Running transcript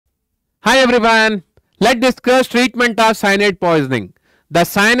Hi everyone, let's discuss treatment of cyanide poisoning. The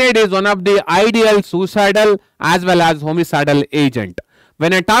cyanide is one of the ideal suicidal as well as homicidal agent.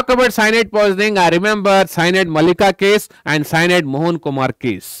 When I talk about cyanide poisoning, I remember cyanide Malika case and cyanide Mohan Kumar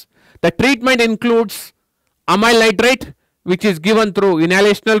case. The treatment includes amyl nitrate, which is given through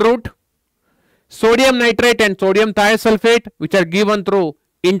inhalational route, sodium nitrate and sodium thiosulfate, which are given through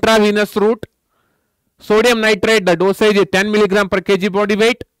intravenous route. Sodium nitrate, the dosage is 10 mg per kg body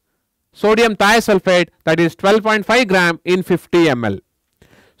weight. Sodium thiosulfate, that is 12.5 gram in 50 ml.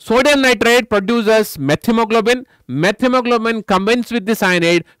 Sodium nitrate produces methemoglobin. Methemoglobin combines with the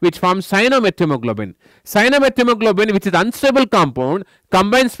cyanide, which forms cyanomethemoglobin. Cyanomethemoglobin, which is unstable compound,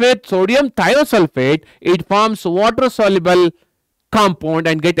 combines with sodium thiosulfate. It forms water soluble compound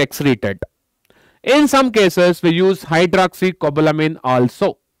and get excreted. In some cases, we use hydroxycobalamin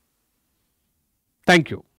also. Thank you.